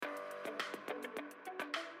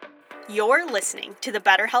You're listening to the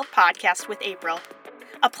Better Health Podcast with April,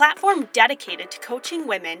 a platform dedicated to coaching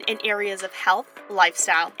women in areas of health,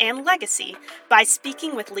 lifestyle, and legacy by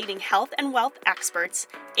speaking with leading health and wealth experts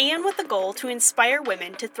and with the goal to inspire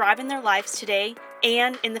women to thrive in their lives today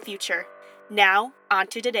and in the future. Now, on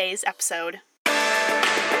to today's episode.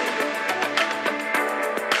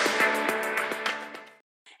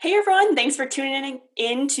 Hey everyone, thanks for tuning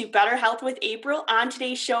in to Better Health with April. On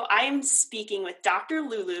today's show, I am speaking with Dr.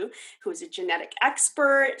 Lulu, who is a genetic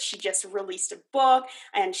expert. She just released a book,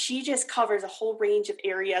 and she just covers a whole range of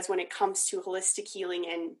areas when it comes to holistic healing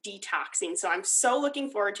and detoxing. So I'm so looking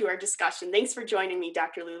forward to our discussion. Thanks for joining me,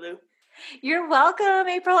 Dr. Lulu. You're welcome,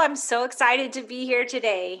 April. I'm so excited to be here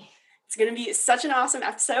today. It's going to be such an awesome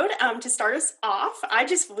episode. To start us off, I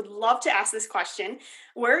just would love to ask this question.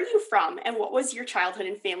 Where are you from, and what was your childhood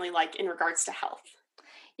and family like in regards to health?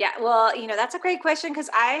 Yeah, well, that's a great question because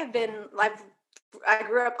I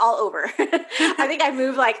grew up all over. I think I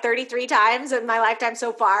moved like 33 times in my lifetime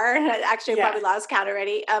so far. Actually, I probably lost count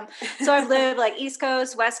already. So I've lived like East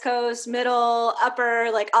Coast, West Coast, Middle, Upper,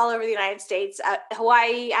 like all over the United States.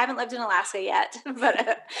 Hawaii, I haven't lived in Alaska yet,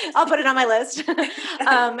 but I'll put it on my list.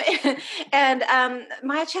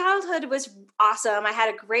 My childhood was awesome. I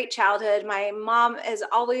had a great childhood. My mom has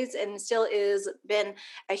always and still is been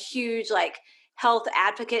a huge health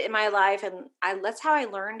advocate in my life. And that's how I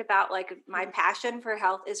learned about my passion for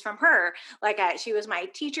health is from her. She was my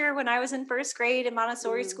teacher when I was in first grade in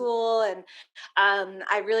Montessori school. And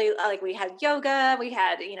I really we had yoga, we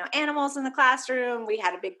had, animals in the classroom, we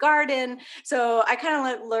had a big garden. So I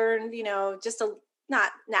kind of learned,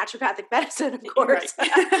 not naturopathic medicine, of course, right.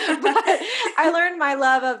 But I learned my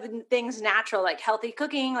love of things natural, like healthy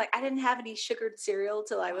cooking. I didn't have any sugared cereal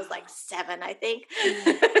till I was 7, I think.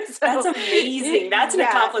 So, that's amazing. That's an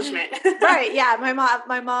accomplishment. Right. Yeah. My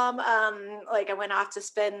mom, I went off to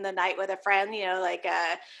spend the night with a friend,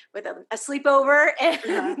 with a sleepover,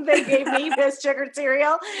 and they gave me this sugared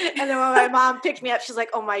cereal. And then when my mom picked me up, she's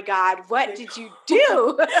like, "Oh my God, what did you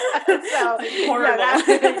do?" So horrible.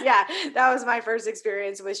 That was my first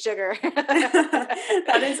experience with sugar.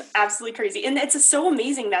 That is absolutely crazy. And it's so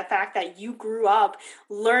amazing, that fact that you grew up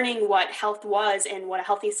learning what health was and what a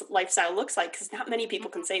healthy lifestyle looks like, because not many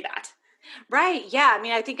people can say that. Right. Yeah. I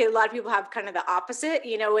mean, I think a lot of people have kind of the opposite,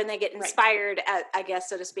 when they get inspired, I guess,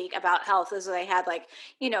 so to speak, about health, is they had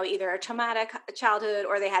either a traumatic childhood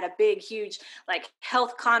or they had a big, huge,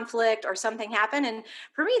 health conflict or something happen. And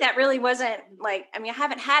for me, that really wasn't I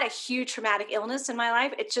haven't had a huge traumatic illness in my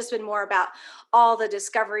life. It's just been more about all the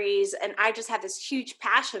discoveries. And I just have this huge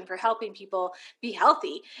passion for helping people be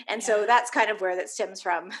healthy. And so that's kind of where that stems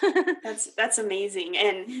from. That's amazing.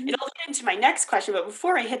 And it'll get into my next question. But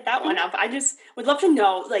before I hit that one up, I just would love to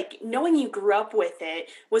know, knowing you grew up with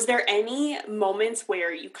it, was there any moments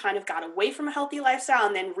where you kind of got away from a healthy lifestyle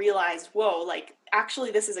and then realized, whoa,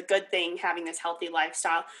 actually this is a good thing, having this healthy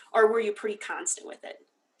lifestyle, or were you pretty constant with it?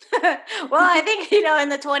 Well, I think, in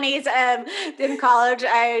the 20s, in college,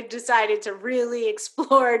 I decided to really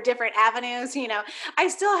explore different avenues. I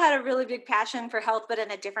still had a really big passion for health, but in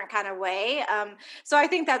a different kind of way. So I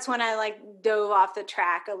think that's when I dove off the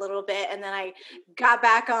track a little bit, and then I got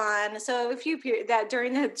back on. So that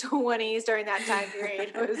during the 20s, during that time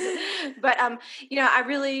period I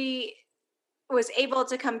really was able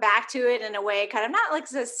to come back to it in a way, kind of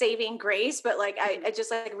not a saving grace, but I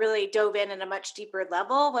just really dove in a much deeper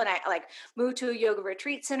level when I moved to a yoga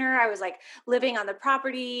retreat center. I was living on the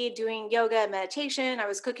property, doing yoga and meditation. I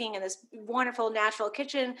was cooking in this wonderful natural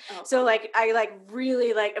kitchen. Oh. So I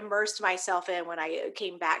really immersed myself in when I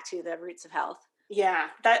came back to the roots of health. Yeah,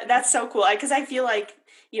 that's so cool. Because I feel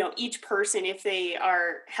each person, if they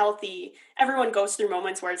are healthy, everyone goes through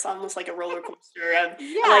moments where it's almost like a roller coaster.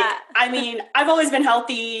 I've always been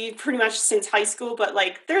healthy pretty much since high school, but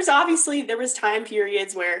there was time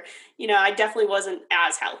periods where, I definitely wasn't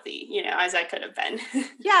as healthy, as I could have been.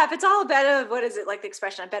 Yeah. If it's all a bed of, what is it, the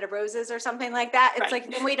expression, a bed of roses or something like that. It's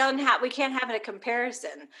we can't have a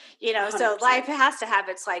comparison, 100%. So life has to have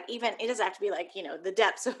its even, it doesn't have to be the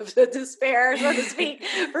depths of the despair, so to speak,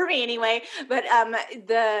 for me anyway. But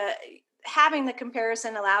having the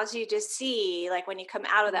comparison allows you to see, when you come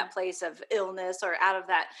out of that place of illness or out of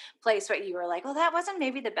that place where you were well, that wasn't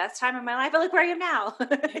maybe the best time of my life, but look where I am now.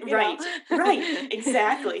 Right,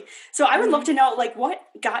 exactly. So I would love to know, what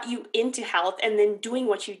got you into health and then doing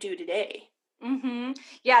what you do today? Mm-hmm.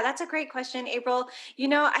 Yeah, that's a great question, April.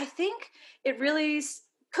 I think it really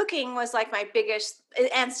cooking was like my biggest,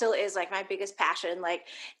 and still is like my biggest passion, like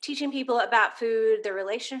teaching people about food, their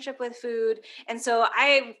relationship with food. And so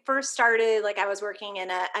I first started, like I was working in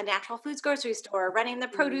a natural foods grocery store, running the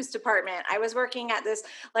Mm. produce department. I was working at this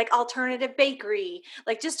like alternative bakery,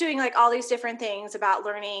 like just doing like all these different things about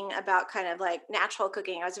learning about kind of like natural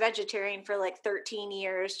cooking. I was vegetarian for like 13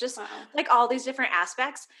 years, just Wow. like all these different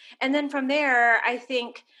aspects. And then from there, I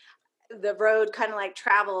think the road kind of like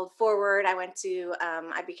traveled forward. I went to,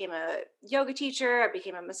 I became a yoga teacher. I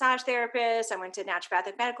became a massage therapist. I went to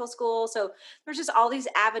naturopathic medical school. So there's just all these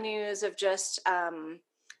avenues of just,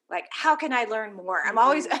 like, how can I learn more? I'm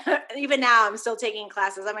always, Mhm. even now, I'm still taking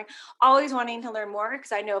classes. I'm like always wanting to learn more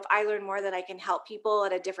because I know if I learn more, then I can help people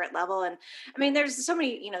at a different level. And I mean, there's so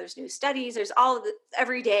many, there's new studies. There's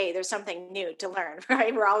every day there's something new to learn,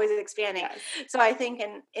 right? We're always expanding. Yes. So I think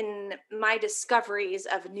in my discoveries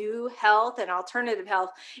of new health and alternative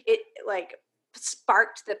health, it like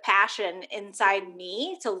sparked the passion inside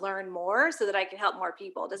me to learn more so that I can help more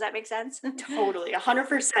people. Does that make sense? Totally,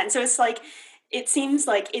 100%. So it's like, it seems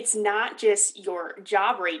like it's not just your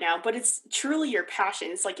job right now, but it's truly your passion.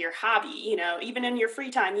 It's like your hobby, even in your free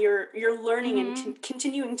time, you're learning and Hmm.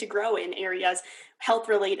 continuing to grow in areas health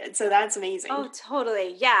related. So that's amazing. Oh,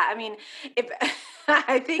 totally. Yeah. I mean, if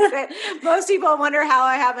I think that most people wonder how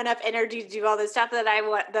I have enough energy to do all the stuff that I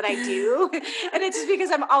want that I do. And it's just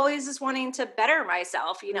because I'm always just wanting to better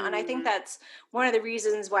myself, and I think Mm, that's one of the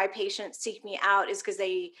reasons why patients seek me out is because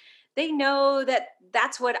they know that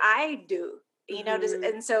that's what I do. mhm.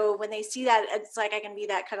 And so when they see that, it's like I can be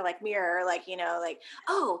that kind of like mirror, like, like,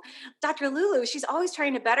 oh, Dr. Lulu, she's always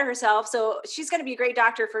trying to better herself. So she's going to be a great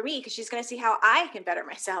doctor for me because she's going to see how I can better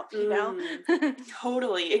myself. Mm.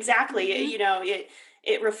 Totally, exactly. Mhm.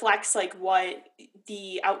 It reflects like what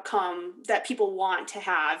the outcome that people want to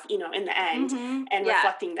have, in the end, Mhm. and Yeah.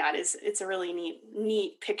 reflecting that it's a really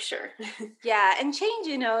neat picture. Yeah, and change,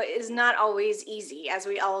 is not always easy, as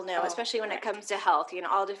we all know, Oh, especially when it correct. comes to health,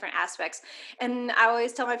 all different aspects. And I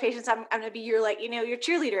always tell my patients, I'm going to be your, like, your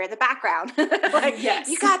cheerleader in the background. Like, Yes.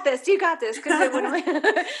 you got this, because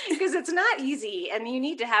because it's not easy, and you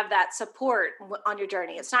need to have that support on your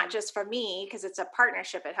journey. It's not just from me, because it's a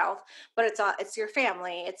partnership at health, but it's your family,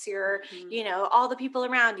 it's your, Mhm. all the people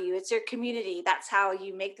around you, it's your community. That's how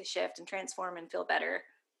you make the shift and transform and feel better.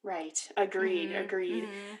 Right. Agreed. Hmm. Agreed.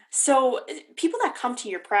 Hmm. So, people that come to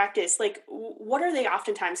your practice, like, what are they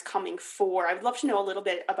oftentimes coming for? I'd love to know a little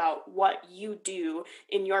bit about what you do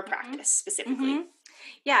in your Hmm. practice Hmm. specifically.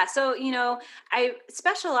 Yeah, so I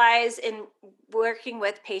specialize in working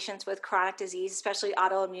with patients with chronic disease, especially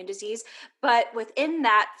autoimmune disease. But within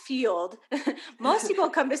that field, most people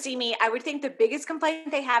come to see me. I would think the biggest complaint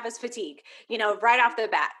they have is fatigue, right off the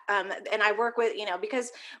bat. And I work with,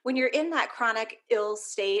 because when you're in that chronic ill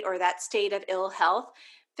state or that state of ill health,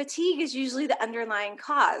 fatigue is usually the underlying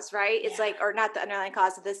cause, right? It's Yeah. like, or not the underlying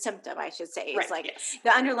cause, the symptom, I should say. It's Right. like Yes. the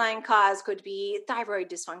underlying cause could be thyroid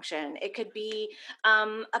dysfunction. It could be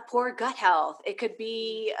a poor gut health. It could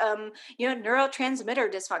be,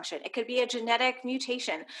 neurotransmitter dysfunction. It could be a genetic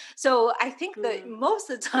mutation. So I think that Mm, most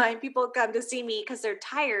of the time people come to see me because they're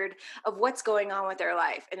tired of what's going on with their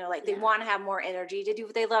life. And they're like, they yeah. want to have more energy to do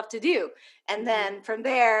what they love to do. And Hmm. then from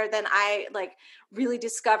there, then I like really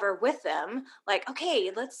discover with them, like,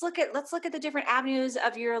 okay, let's look at the different avenues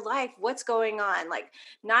of your life. What's going on? Like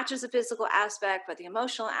not just the physical aspect, but the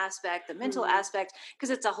emotional aspect, the mental Hmm. aspect, because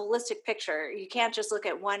it's a holistic picture. You can't just look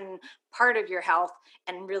at one part of your health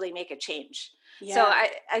and really make a change. So Yeah.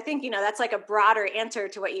 I think, that's like a broader answer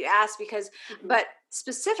to what you asked because, Hmm. but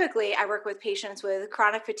specifically, I work with patients with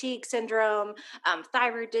chronic fatigue syndrome,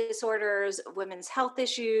 thyroid disorders, women's health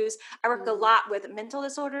issues. I work a Hmm. lot with mental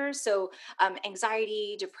disorders. So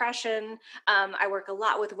anxiety, depression. I work a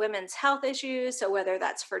lot with women's health issues. So whether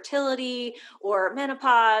that's fertility or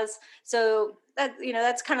menopause. So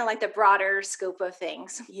that's kind of like the broader scope of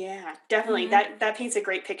things. Yeah, definitely. Hmm. That paints a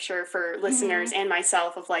great picture for listeners Hmm. and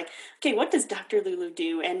myself of like, okay, what does Dr. Lulu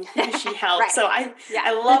do and who does she help? Right. So I Yeah.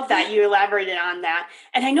 I love that you elaborated on that.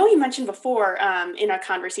 And I know you mentioned before in our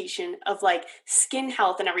conversation of like skin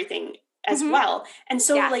health and everything as Hmm. well. And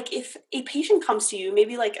so Yeah. like if a patient comes to you,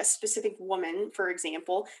 maybe like a specific woman, for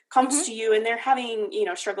example, comes Hmm. to you and they're having,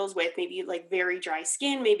 struggles with maybe like very dry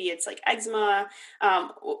skin, maybe it's like eczema,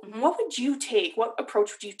 Hmm. what would you take? What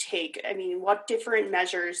approach would you take? I mean, what different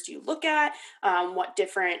measures do you look at? What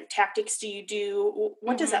different tactics do you do?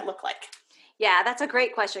 What does Hmm. that look like? Yeah, that's a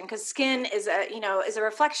great question because skin is a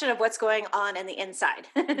reflection of what's going on in the inside.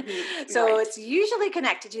 So Right. it's usually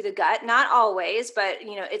connected to the gut, not always, but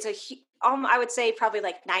it's I would say probably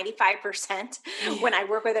like 95% when Yeah. I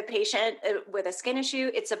work with a patient with a skin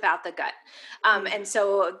issue, it's about the gut. Mm-hmm. And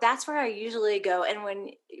so that's where I usually go. And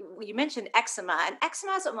when you mentioned eczema, and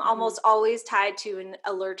eczema is almost always tied to an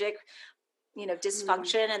allergic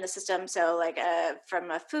dysfunction in the system. So like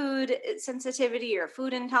from a food sensitivity or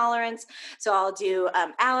food intolerance. So I'll do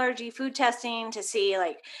allergy food testing to see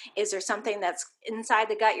like, is there something that's inside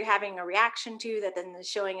the gut you're having a reaction to that then is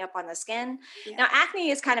showing up on the skin? Yeah. Now, acne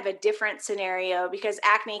is kind of a different scenario because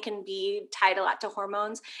acne can be tied a lot to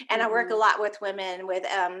hormones. And I work a lot with women with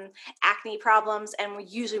acne problems. And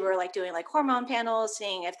we're like doing like hormone panels,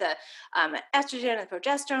 seeing if the estrogen and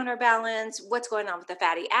progesterone are balanced, what's going on with the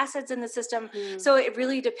fatty acids in the system. So it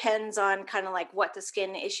really depends on kind of like what the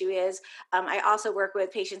skin issue is. I also work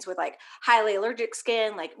with patients with like highly allergic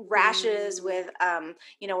skin, like rashes with,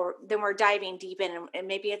 then we're diving deep in and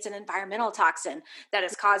maybe it's an environmental toxin that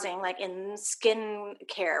is causing like in skin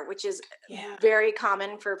care, which is Yeah. very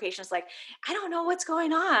common for patients. Like, I don't know what's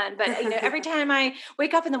going on, but every time I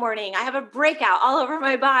wake up in the morning, I have a breakout all over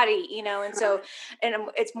my body, and so, and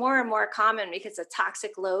it's more and more common because the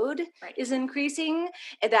toxic load is increasing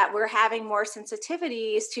and that we're having more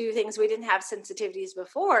sensitivities to things we didn't have sensitivities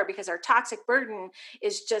before because our toxic burden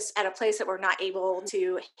is just at a place that we're not able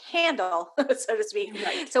to handle, so to speak.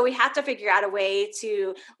 Right. So we have to figure out a way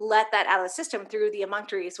to let that out of the system through the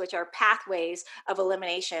emunctories, which are pathways of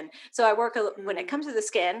elimination. So I work when it comes to the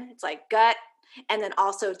skin, it's like gut, and then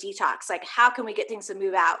also detox. Like, how can we get things to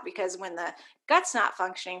move out? Because when the gut's not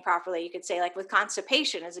functioning properly, you could say like with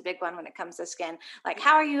constipation is a big one when it comes to skin. Like,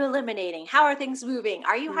 how are you eliminating? How are things moving?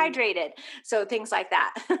 Are you hydrated? So things like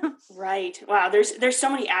that. Right. Wow. There's so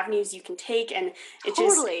many avenues you can take, and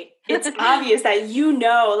Totally. it's obvious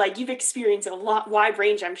that like you've experienced a lot wide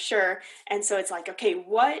range, I'm sure. And so it's like, okay,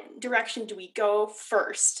 what direction do we go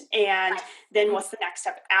first, and then what's the next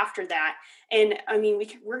step after that? And I mean,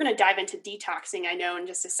 we're going to dive into detoxing, I know, in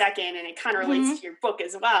just a second, and it kind of relates to your book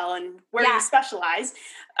as well and where you specialize.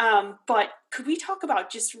 But could we talk about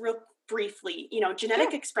just real briefly,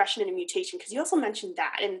 genetic expression and a mutation? Because you also mentioned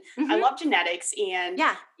that, and I love genetics. And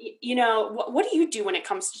what do you do when it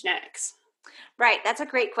comes to genetics? Right. That's a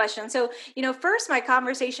great question. So, first, my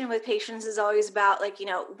conversation with patients is always about like,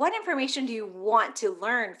 what information do you want to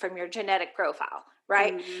learn from your genetic profile?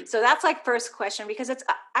 Right. So that's like first question, because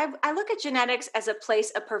I look at genetics as a place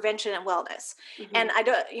of prevention and wellness. And I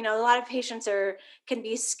don't, a lot of patients can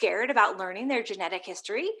be scared about learning their genetic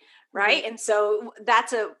history. Right. And so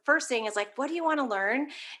that's a first thing is like, what do you want to learn?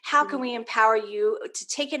 How can we empower you to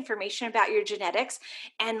take information about your genetics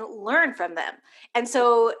and learn from them? And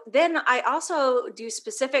so then I also do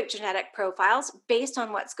specific genetic profiles based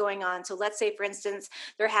on what's going on. So let's say, for instance,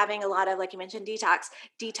 they're having a lot of, like you mentioned,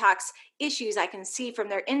 detox issues I can see from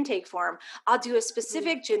their intake form. I'll do a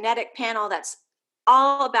specific genetic panel that's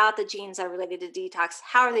all about the genes that are related to detox.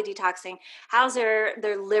 How are they detoxing? How's their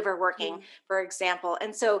liver working, for example?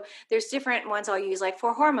 And so there's different ones I'll use like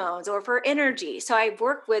for hormones or for energy. So I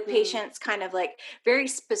work with patients kind of like very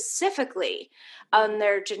specifically on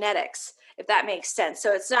their genetics, if that makes sense.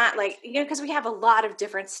 So it's not like, because we have a lot of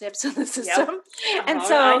different SNPs in the system. And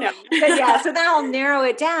so, I know. So then I'll narrow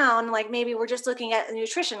it down. Like maybe we're just looking at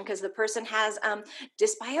nutrition because the person has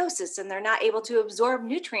dysbiosis and they're not able to absorb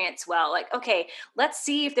nutrients well. Like, okay, let's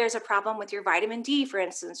see if there's a problem with your vitamin D, for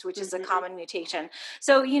instance, which is a common mutation.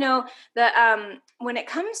 So, when it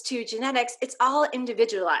comes to genetics, it's all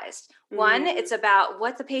individualized. One, it's about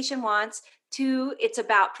what the patient wants. Two, it's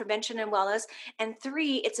about prevention and wellness. And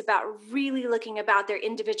three, it's about really looking about their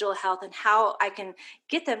individual health and how I can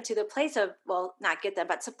get them to the place of, well, not get them,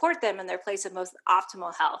 but support them in their place of most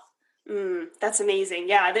optimal health. That's amazing.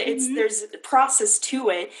 Yeah, there's a process to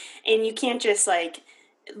it, and you can't just like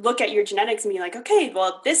look at your genetics and be like, okay,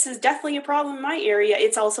 well, this is definitely a problem in my area.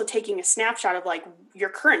 It's also taking a snapshot of like your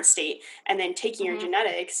current state and then taking your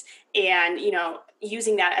genetics and,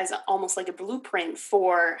 using that as almost like a blueprint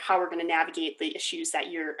for how we're going to navigate the issues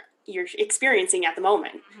that you're experiencing at the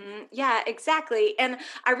moment. Yeah, exactly. And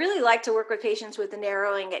I really like to work with patients with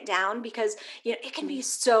narrowing it down because, it can be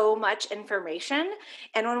so much information.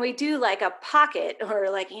 And when we do like a pocket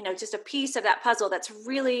or like, just a piece of that puzzle that's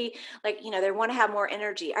really like, they want to have more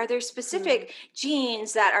energy. Are there specific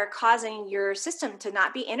genes that are causing your system to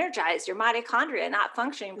not be energized, your mitochondria not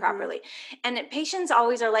functioning properly? And patients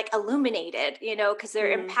always are like illuminated, because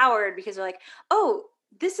they're empowered because they're like, oh,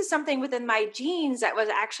 this is something within my genes that was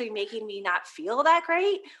actually making me not feel that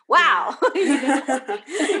great. Wow. Yeah.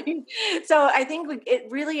 So I think it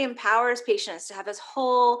really empowers patients to have this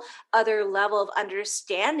whole other level of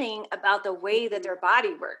understanding about the way that their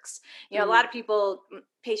body works. A lot of people,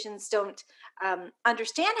 patients don't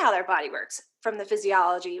understand how their body works from the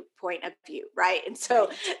physiology point of view, right? And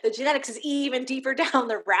so the genetics is even deeper down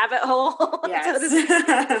the rabbit hole. Yes.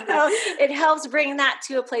 So it helps bring that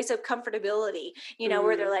to a place of comfortability,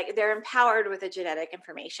 where they're empowered with the genetic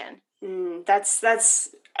information.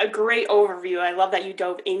 That's a great overview. I love that you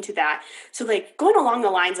dove into that. So like going along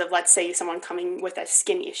the lines of, let's say someone coming with a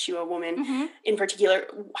skin issue, a woman in particular,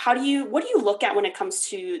 what do you look at when it comes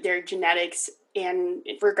to their genetics and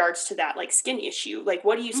in regards to that like skin issue? Like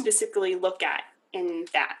what do you specifically look at in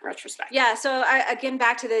that retrospect? Yeah. So again,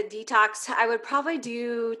 back to the detox, I would probably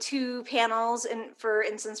do 2 panels. And for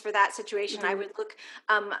instance, for that situation, I would look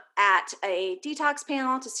at a detox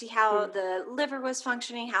panel to see how the liver was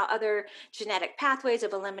functioning, how other genetic pathways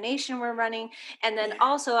of elimination were running. And then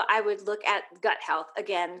also I would look at gut health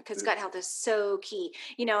again, because gut health is so key,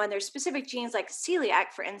 and there's specific genes like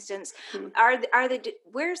celiac, for instance,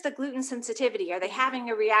 where's the gluten sensitivity? Are they having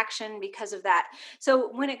a reaction because of that? So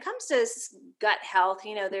when it comes to gut health,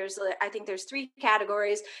 I think there's 3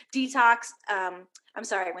 categories: detox,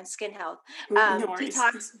 when skin health,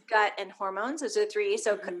 detox, gut, and hormones. Those are 3.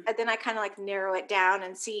 So then I kind of like narrow it down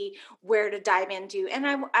and see where to dive into. And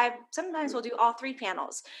I sometimes will do all 3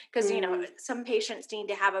 panels because, some patients need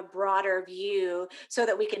to have a broader view so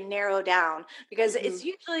that we can narrow down, because it's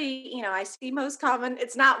usually, I see most common,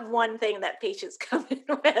 it's not one thing that patients come in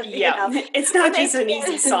with. Yeah. It's not just an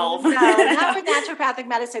easy solve. No, not with naturopathic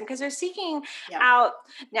medicine, because they're seeking out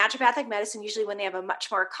naturopathic medicine usually when they have a much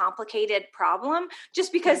more complicated problem,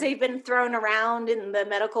 just because they've been thrown around in the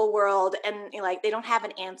medical world and they don't have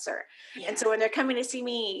an answer. And so when they're coming to see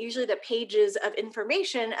me, usually the pages of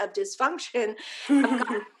information of dysfunction have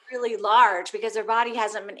gotten really large because their body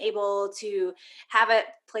hasn't been able to have a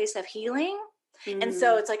place of healing. And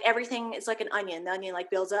so it's like everything is like an onion. The onion like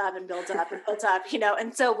builds up and builds up and builds up,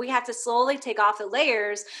 and so we have to slowly take off the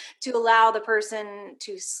layers to allow the person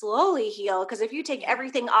to slowly heal. Because if you take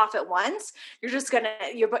everything off at once, you're just gonna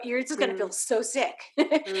feel so sick.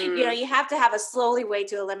 You have to have a slowly way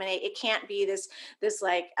to eliminate. It can't be this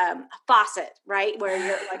like faucet, right, where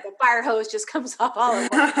you're like a fire hose just comes off all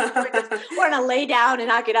at once. We're gonna lay down and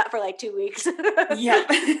not get up for like 2 weeks. Yeah.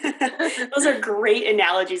 Those are great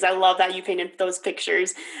analogies. I love that you painted those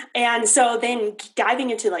pictures. And so then diving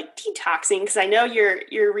into like detoxing, because I know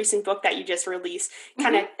your recent book that you just released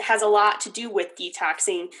kind of has a lot to do with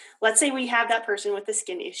detoxing. Let's say we have that person with the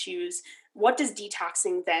skin issues. What does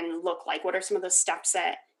detoxing then look like? What are some of those steps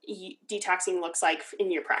that detoxing looks like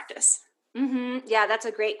in your practice? Yeah, that's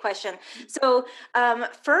a great question. So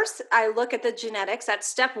first, I look at the genetics. That's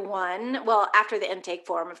step 1. Well, after the intake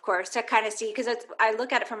form, of course, to kind of see, because I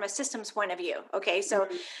look at it from a systems point of view. Okay, so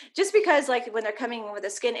just because like when they're coming with a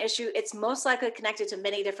skin issue, it's most likely connected to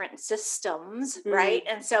many different systems, right?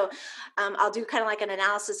 And so I'll do kind of like an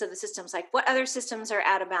analysis of the systems, like what other systems are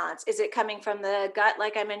out of balance? Is it coming from the gut,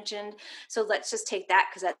 like I mentioned? So let's just take that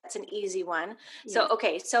because that's an easy one. So,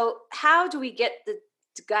 okay, so how do we get the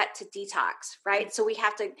gut to detox, right? So we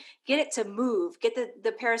have to get it to move, get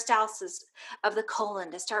the peristalsis of the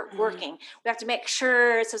colon to start working. We have to make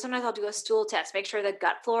sure, so sometimes I'll do a stool test, make sure the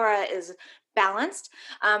gut flora is balanced,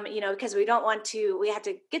 because we have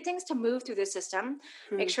to get things to move through the system,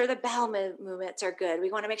 make sure the bowel movements are good.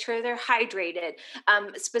 We want to make sure they're hydrated.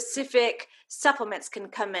 Specific supplements can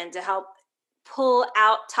come in to help pull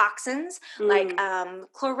out toxins like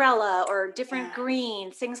chlorella or different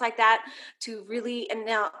greens, things like that, to really, and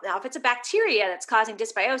now if it's a bacteria that's causing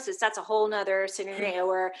dysbiosis, that's a whole nother scenario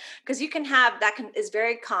where, because you can have, is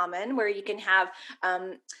very common where you can have,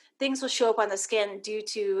 things will show up on the skin due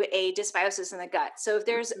to a dysbiosis in the gut. So if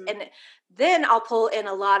there's, and then I'll pull in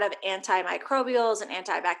a lot of antimicrobials and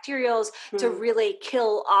antibacterials to really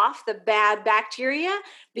kill off the bad bacteria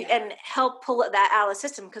and help pull that out of the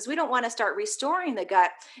system. Because we don't want to start restoring the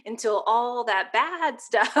gut until all that bad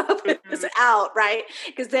stuff is out, right?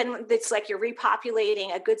 Because then it's like you're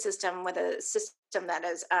repopulating a good system with a system that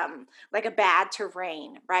is like a bad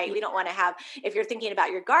terrain, right? We don't want to have, if you're thinking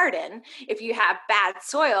about your garden, if you have bad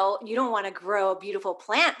soil, you don't want to grow a beautiful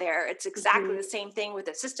plant there. It's exactly the same thing with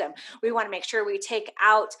the system. We want to make sure we take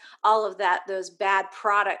out all of those bad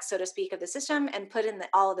products, so to speak, of the system and put in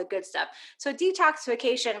all of the good stuff. So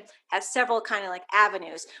detoxification has several kind of like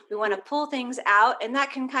avenues. We want to pull things out, and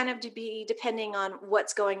that can kind of be depending on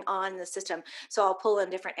what's going on in the system. So I'll pull in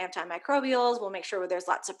different antimicrobials. We'll make sure there's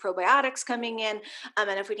lots of probiotics coming in.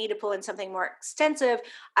 And if we need to pull in something more extensive,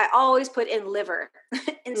 I always put in liver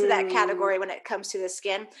into that category when it comes to the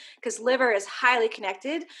skin, because liver is highly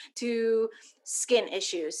connected to skin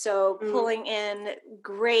issues. So pulling in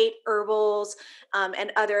great herbals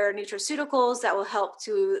and other nutraceuticals that will help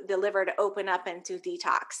to the liver to open up and to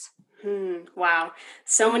detox. Wow.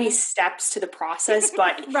 So many steps to the process,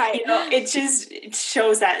 but Right. it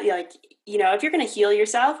shows that like, if you're going to heal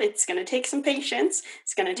yourself, it's going to take some patience.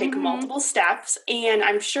 It's going to take multiple steps. And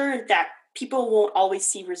I'm sure that people won't always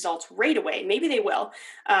see results right away. Maybe they will.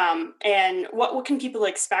 And what can people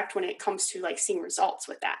expect when it comes to like seeing results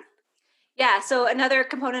with that? Yeah. So another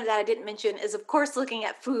component that I didn't mention is, of course, looking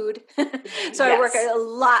at food. So I work a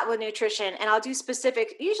lot with nutrition, and I'll do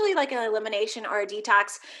specific, usually like an elimination or a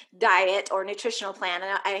detox diet or nutritional plan.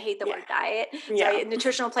 And I hate the word diet. So a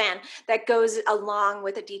nutritional plan that goes along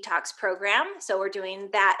with a detox program. So we're doing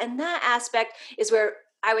that. And that aspect is where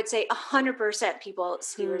I would say 100% people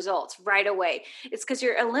see results right away. It's because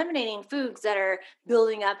you're eliminating foods that are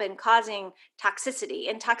building up and causing toxicity.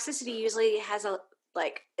 And toxicity usually has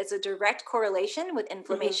it's a direct correlation with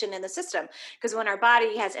inflammation in the system, because when our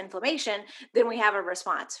body has inflammation, then we have a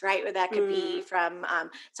response, right? Or that could be from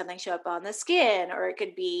something show up on the skin, or it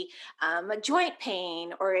could be a joint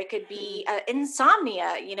pain, or it could be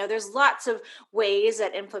insomnia. There's lots of ways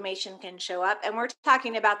that inflammation can show up. And we're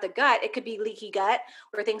talking about the gut. It could be leaky gut,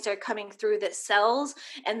 where things are coming through the cells.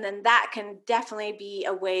 And then that can definitely be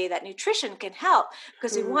a way that nutrition can help,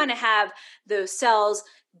 because we want to have those cells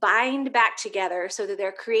bind back together so that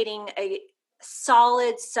they're creating a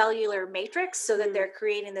solid cellular matrix, so that they're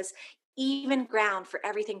creating this even ground for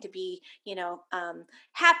everything to be,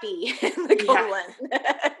 happy in the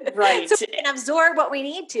colon. Right. So we can absorb what we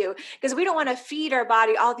need to, because we don't want to feed our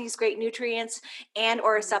body all these great nutrients and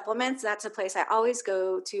or supplements. That's a place I always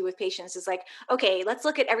go to with patients, is like, okay, let's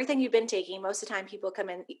look at everything you've been taking. Most of the time people come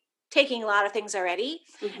in taking a lot of things already.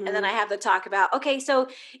 And then I have the talk about, okay, so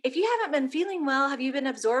if you haven't been feeling well, have you been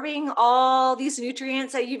absorbing all these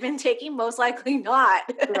nutrients that you've been taking? Most likely not.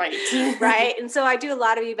 Right. Right. And so I do a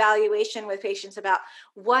lot of evaluation with patients about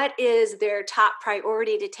what is their top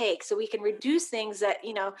priority to take, so we can reduce things that,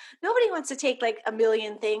 nobody wants to take like a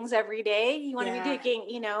million things every day. You want to be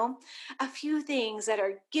taking, a few things that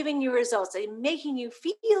are giving you results and making you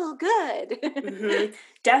feel good.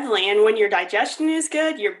 Definitely. And when your digestion is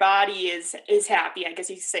good, your body is happy. I guess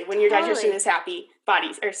you could say when your digestion is happy,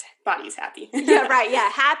 body's happy. Yeah, right. Yeah.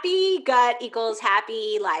 Happy gut equals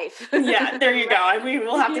happy life. Yeah, there you go. We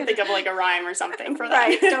will have to think of like a rhyme or something for that.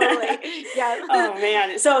 Right, totally. Yeah. Oh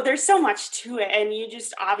man. So there's so much to it, and you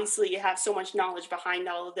just obviously have so much knowledge behind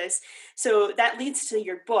all of this. So that leads to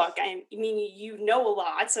your book. I mean, you know a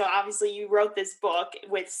lot. So obviously you wrote this book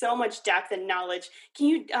with so much depth and knowledge. Can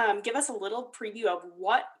you give us a little preview of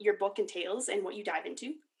what your book entails and what you dive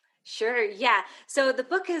into? Sure. Yeah. So the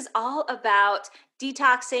book is all about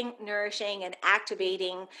detoxing, nourishing, and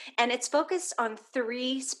activating. And it's focused on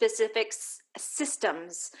three specific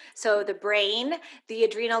systems. So the brain, the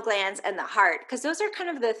adrenal glands, and the heart, because those are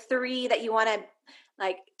kind of the three that you want to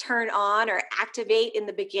like turn on or activate in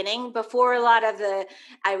the beginning before a lot of the,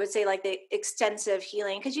 I would say like the extensive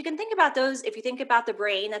healing. Because you can think about those, if you think about the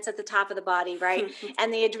brain, that's at the top of the body, right?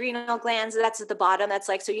 And the adrenal glands, that's at the bottom. That's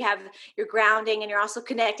like, so you have your grounding, and you're also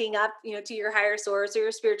connecting up, to your higher source or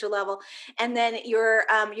your spiritual level. And then your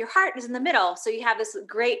heart is in the middle. So you have this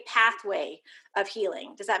great pathway of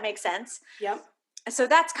healing. Does that make sense? Yep. So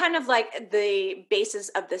that's kind of like the basis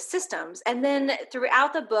of the systems. And then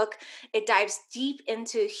throughout the book, it dives deep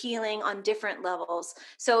into healing on different levels.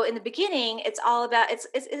 So in the beginning, it's all about, it's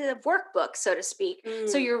a workbook, so to speak.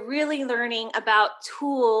 So you're really learning about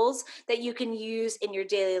tools that you can use in your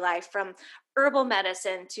daily life, from herbal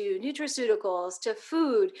medicine to nutraceuticals to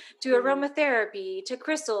food to aromatherapy to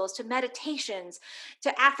crystals to meditations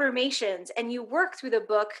to affirmations. And you work through the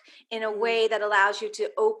book in a way that allows you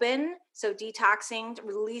to open, so detoxing,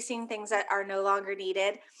 releasing things that are no longer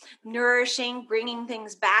needed, nourishing, bringing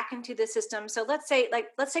things back into the system. So let's take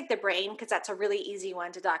the brain, because that's a really easy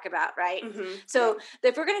one to talk about, right? So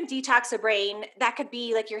if we're going to detox the brain, that could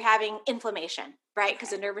be like you're having inflammation, right? Because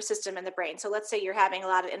the nervous system and the brain. So let's say you're having a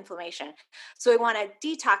lot of inflammation. So we want to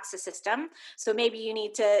detox the system. So maybe you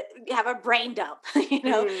need to have a brain dump,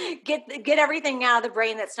 get everything out of the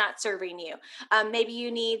brain that's not serving you. Maybe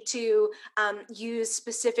you need to use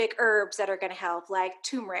specific herbs that are going to help, like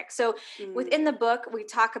turmeric. So within the book, we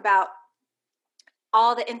talk about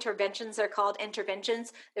all the interventions are called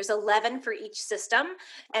interventions. There's 11 for each system.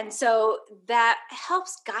 And so that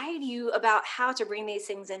helps guide you about how to bring these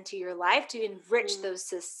things into your life to enrich those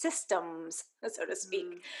systems, so to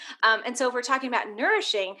speak. And so if we're talking about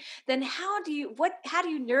nourishing, then how do you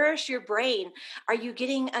nourish your brain? Are you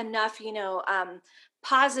getting enough,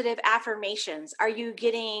 positive affirmations? Are you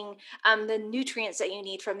getting the nutrients that you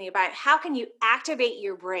need from the environment? How can you activate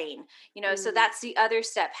your brain? So that's the other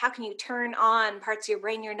step. How can you turn on parts of your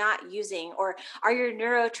brain you're not using? Or are your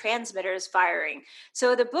neurotransmitters firing?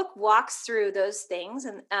 So the book walks through those things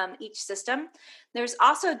and each system. There's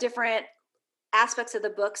also different aspects of the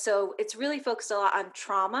book. So it's really focused a lot on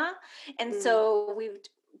trauma. And so we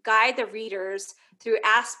guide the readers through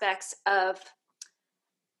aspects of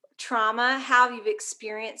trauma, how you've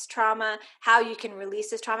experienced trauma, how you can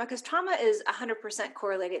release this trauma, because trauma is 100%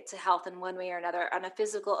 correlated to health in one way or another on a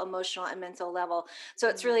physical, emotional, and mental level. So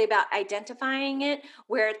it's really about identifying it,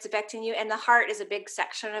 where it's affecting you. And the heart is a big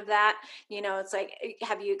section of that. It's like,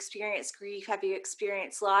 have you experienced grief? Have you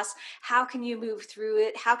experienced loss? How can you move through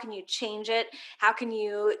it? How can you change it? How can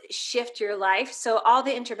you shift your life? So all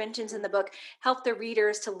the interventions in the book help the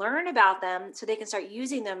readers to learn about them so they can start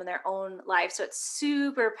using them in their own life. So it's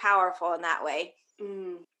super powerful in that way.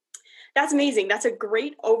 That's amazing. That's a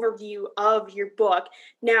great overview of your book.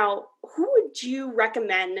 Now, who would you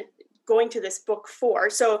recommend going to this book for?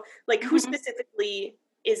 So, like, who specifically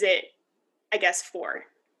is it, I guess, for?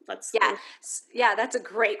 Yeah, that's a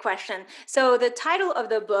great question. So the title of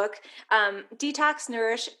the book, Detox,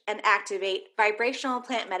 Nourish, and Activate, Vibrational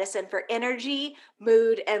Plant Medicine for Energy,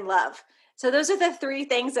 Mood, and Love. So those are the three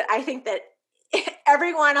things that I think that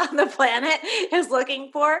everyone on the planet is looking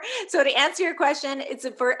for. So to answer your question, it's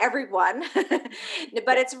for everyone,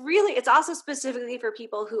 but it's also specifically for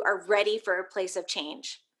people who are ready for a place of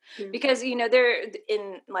change, because, they're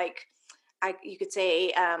in you could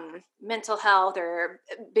say mental health or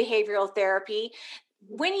behavioral therapy.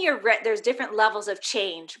 When there's different levels of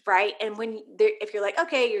change, right? And if you're like,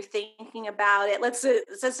 okay, you're thinking about it, let's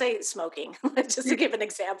say smoking, just to give an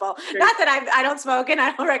example. Sure. Not that I don't smoke and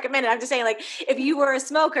I don't recommend it. I'm just saying, like, if you were a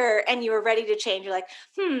smoker and you were ready to change, you're like,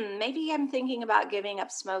 maybe I'm thinking about giving up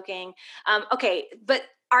smoking. Okay, but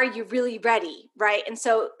are you really ready, right? And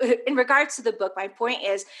so in regards to the book, my point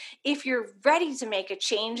is, if you're ready to make a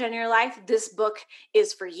change in your life, this book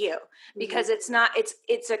is for you, because it's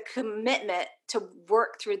a commitment to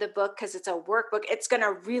work through the book, because it's a workbook. It's going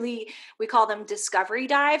to we call them discovery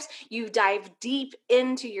dives. You dive deep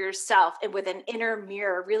into yourself and with an inner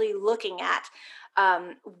mirror, really looking at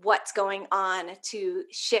what's going on to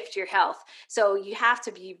shift your health. So you have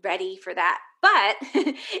to be ready for that. But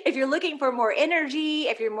if you're looking for more energy,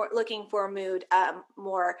 if you're looking for mood,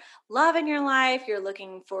 more love in your life, you're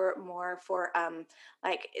looking for more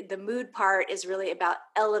like the mood part is really about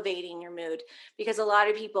elevating your mood, because a lot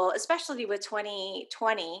of people, especially with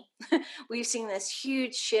 2020, we've seen this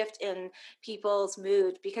huge shift in people's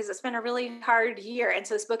mood because it's been a really hard year. And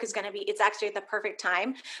so this book it's actually at the perfect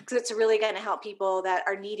time, because it's really going to help people that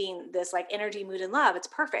are needing this like energy, mood, and love. It's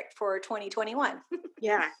perfect for 2021.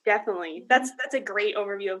 Yeah, definitely. That's a great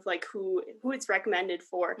overview of like who it's recommended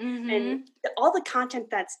for, and all the content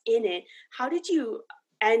that's in it. How did you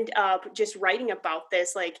end up just writing about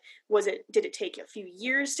this? Like, did it take a few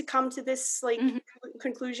years to come to this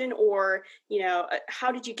conclusion, or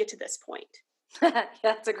how did you get to this point?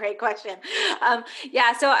 That's a great question.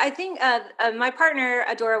 So I think my partner,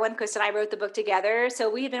 Adora Wenquist, and I wrote the book together. So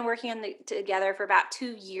we had been working together for about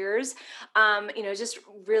 2 years, just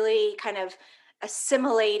really kind of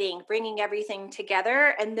assimilating, bringing everything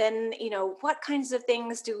together. And then, what kinds of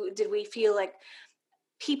things did we feel like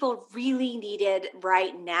people really needed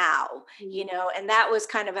right now, and that was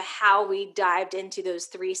kind of how we dived into those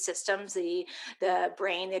three systems, the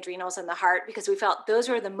brain, the adrenals, and the heart, because we felt those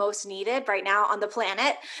were the most needed right now on the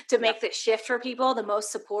planet to make the shift for people, the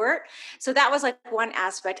most support. So that was like one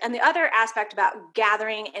aspect. And the other aspect about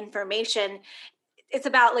gathering information, it's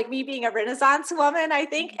about like me being a Renaissance woman, I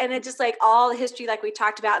think. And it's just like all the history, like we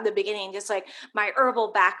talked about in the beginning, just like my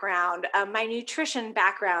herbal background, my nutrition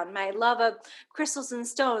background, my love of crystals and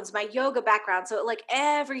stones, my yoga background. So like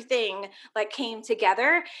everything like came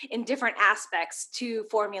together in different aspects to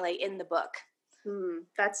formulate in the book.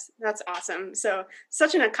 That's awesome. So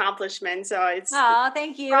such an accomplishment. So it's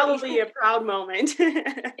thank you. Probably a proud moment.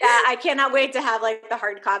 Yeah, I cannot wait to have like the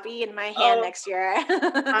hard copy in my hand next year.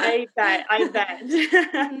 I bet.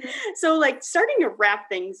 So like, starting to wrap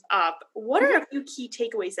things up, what are a few key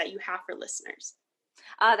takeaways that you have for listeners?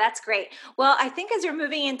 That's great. Well, I think as you're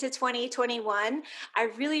moving into 2021, I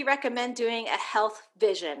really recommend doing a health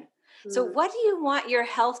vision. So Mm, what do you want your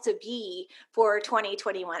health to be for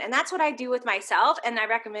 2021? And that's what I do with myself, and I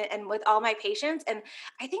recommend, and with all my patients. And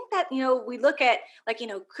I think that, we look at, like,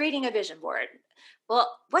 creating a vision board.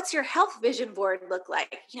 Well, what's your health vision board look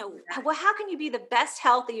like? Well, how can you be the best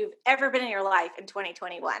health that you've ever been in your life in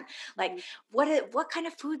 2021? Like, mm, what kind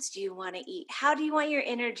of foods do you want to eat? How do you want your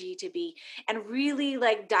energy to be? And really,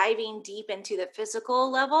 like, diving deep into the physical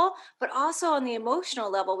level, but also on the emotional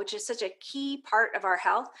level, which is such a key part of our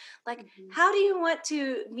health. Like, mhm. how do you want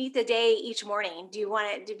to meet the day each morning? Do you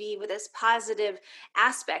want it to be with this positive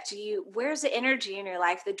aspect? Where's the energy in your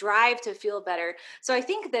life, the drive to feel better? So I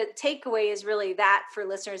think the takeaway is really that for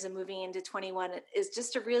listeners and moving into 21 is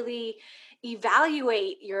just to really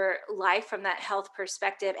evaluate your life from that health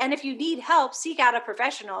perspective. And if you need help, seek out a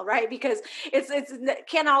professional, right? Because it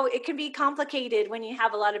can be complicated when you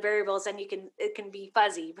have a lot of variables, and it can be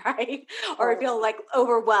fuzzy, right? Or Oh, feel like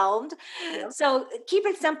overwhelmed. yep. So keep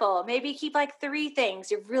it simple. Maybe keep like 3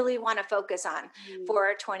 things you really want to focus on Mm,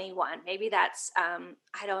 for 21. Maybe that's,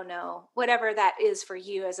 I don't know, whatever that is for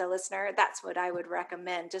you as a listener. That's what I would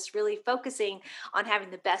recommend. Just really focusing on having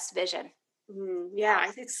the best vision.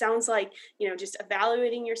 yeah, it sounds like, just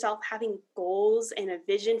evaluating yourself, having goals and a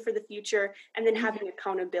vision for the future, and then Mhm. having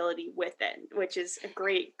accountability with it, which is a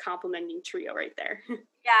great complementing trio right there.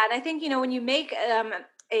 Yeah, and I think, when you make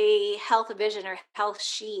a health vision or health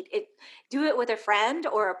sheet, do it with a friend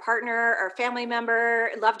or a partner or family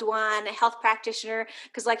member, loved one, a health practitioner.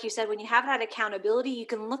 Because, like you said, when you have that accountability, you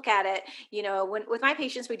can look at it. When with my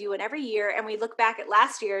patients, we do it every year, and we look back at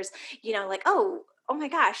last year's. Like, oh my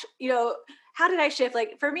gosh, how did I shift?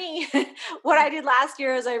 Like, for me, what I did last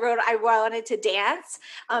year is I wanted to dance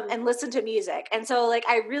and listen to music, and so, like,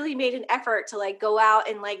 I really made an effort to, like, go out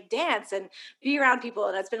and, like, dance and be around people.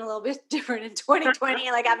 And that's been a little bit different in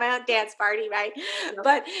 2020, like at my own dance party, right? Yep.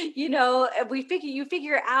 But you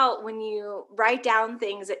figure out, when you write down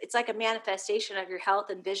things, it's like a manifestation of your health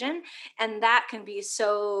and vision. And that can be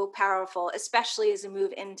so powerful, especially as we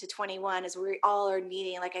move into 21, as we all are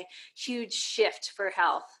needing like a huge shift for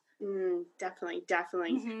health. Definitely,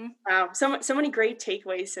 definitely. Hmm. Wow, so many great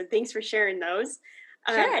takeaways. So thanks for sharing those.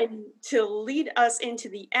 Sure. And to lead us into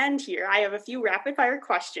the end here, I have a few rapid fire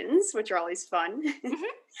questions, which are always fun. Hmm.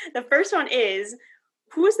 The first one is,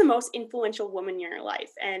 who is the most influential woman in your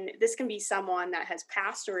life? And this can be someone that has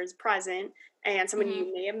passed or is present, and someone Hmm.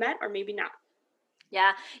 you may have met or maybe not.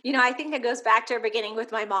 Yeah. I think it goes back to our beginning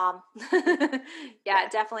with my mom. Yeah, Yeah,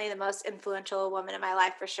 definitely the most influential woman in my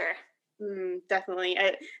life for sure. definitely.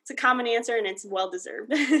 It's a common answer and it's well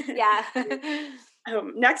deserved. Yeah.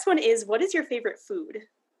 Next one is, what is your favorite food?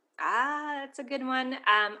 That's a good one.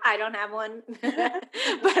 I don't have one,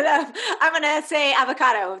 but I'm gonna say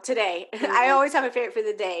avocado today. I Mm, always have a favorite for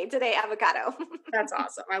the day. Today, avocado. that's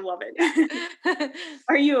awesome. I love it. Yeah.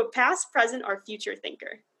 Are you a past, present, or future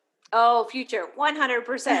thinker? Oh, future,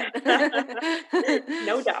 100%.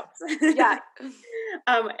 No doubts. Yeah.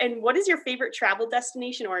 And what is your favorite travel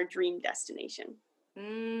destination or a dream destination?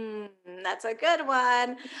 Mm, that's a good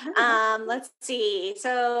one. Let's see.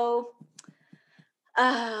 So,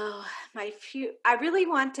 oh, I really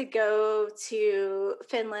want to go to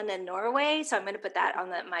Finland and Norway, so I'm going to put that on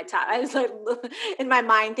my top. I was like in my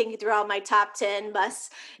mind thinking through all my top 10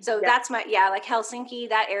 musts. So Yeah. that's yeah, like Helsinki,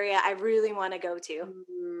 that area I really want to go to.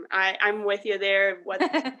 I'm with you there. Whether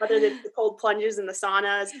it's the cold plunges in the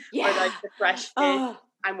saunas or like Yeah. the fresh fish, Oh,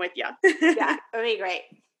 I'm with you. yeah, it'd be great.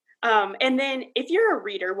 And then, if you're a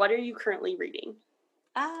reader, what are you currently reading?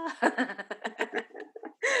 Ah.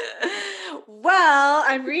 Well,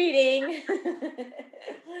 I'm reading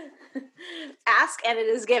Ask and It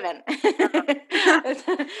Is Given.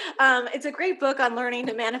 It's a great book on learning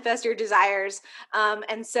to manifest your desires.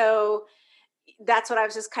 And so that's what I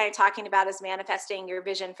was just kind of talking about, is manifesting your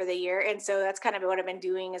vision for the year. And so that's kind of what I've been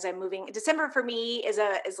doing as I'm moving. December for me is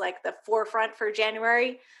like the forefront for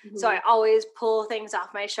January. So I Mhm. always pull things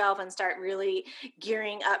off my shelf and start really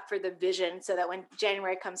gearing up for the vision, so that when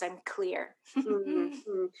January comes, I'm clear.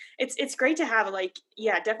 It's great to have, like,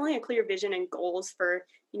 yeah, definitely a clear vision and goals for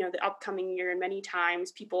the upcoming year. And many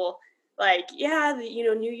times people, like, yeah,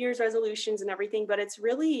 New Year's resolutions and everything, but it's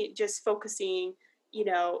really just focusing, you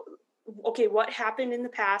know okay, what happened in the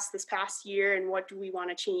past, this past year, and what do we want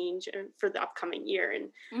to change for the upcoming year,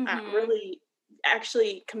 and Hmm. really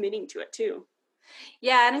actually committing to it too.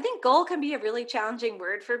 Yeah, and I think goal can be a really challenging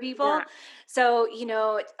word for people. Yeah. So,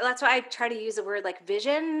 that's why I try to use a word like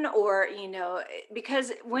vision or,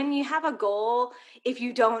 because when you have a goal, if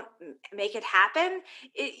you don't make it happen,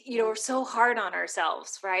 we're so hard on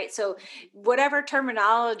ourselves, right? So, whatever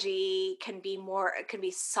terminology can be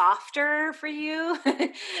softer for you.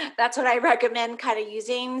 That's what I recommend kind of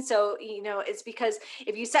using. So, it's because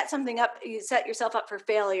if you set something up, you set yourself up for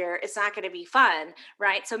failure, it's not going to be fun,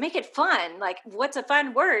 right? So make it fun. Like, what's a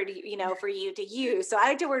fun word, for you to use? So I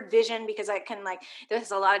like the word vision because I can there's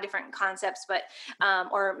a lot of different concepts, but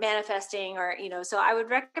or manifesting, or so I would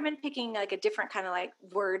recommend picking like a different kind of like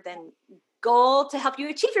word than goal to help you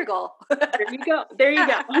achieve your goal. There you go. There you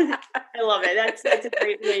go. I love it. That's a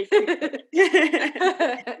great way to put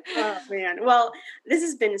it. Oh man. Well, this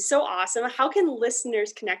has been so awesome. How can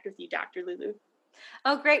listeners connect with you, Dr. Lulu?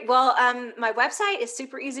 Oh, great. Well, my website is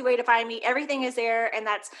super easy way to find me. Everything is there, and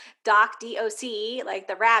that's DOC, like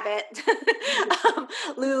the rabbit,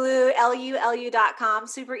 Lulu, LULU.com.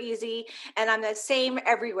 Super easy. And I'm the same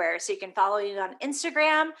everywhere. So you can follow me on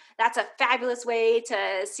Instagram. That's a fabulous way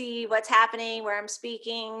to see what's happening, where I'm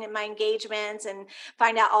speaking, my engagements, and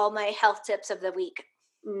find out all my health tips of the week.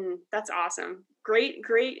 That's awesome.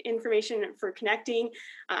 Great information for connecting.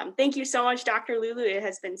 Thank you so much, Dr. Lulu. It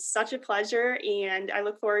has been such a pleasure, and I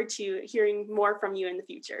look forward to hearing more from you in the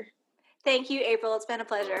future. Thank you, April. It's been a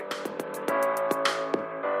pleasure.